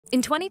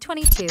In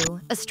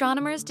 2022,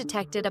 astronomers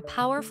detected a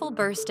powerful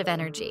burst of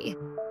energy,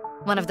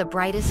 one of the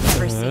brightest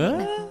ever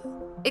seen.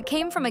 It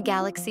came from a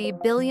galaxy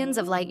billions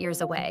of light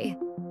years away.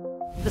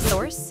 The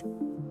source?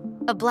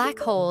 A black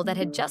hole that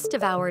had just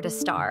devoured a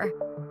star.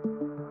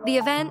 The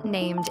event,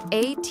 named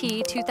AT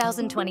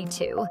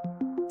 2022,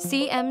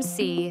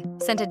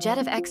 CMC, sent a jet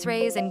of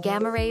X-rays and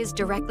gamma rays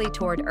directly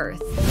toward Earth.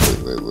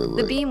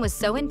 The beam was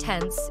so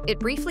intense,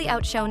 it briefly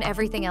outshone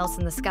everything else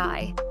in the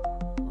sky.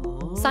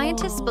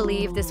 Scientists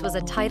believe this was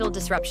a tidal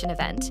disruption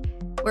event,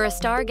 where a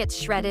star gets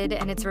shredded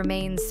and its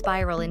remains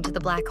spiral into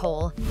the black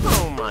hole.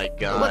 Oh my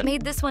God. What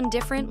made this one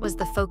different was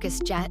the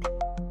focused jet.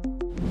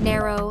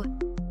 Narrow,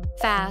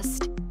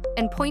 fast,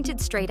 and pointed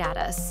straight at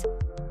us.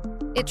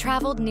 It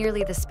traveled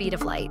nearly the speed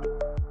of light.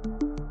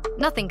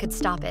 Nothing could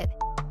stop it.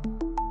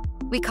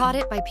 We caught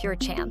it by pure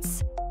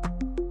chance.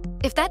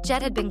 If that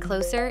jet had been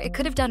closer, it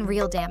could have done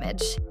real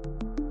damage.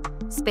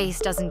 Space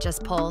doesn't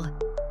just pull.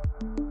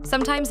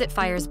 Sometimes it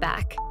fires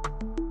back.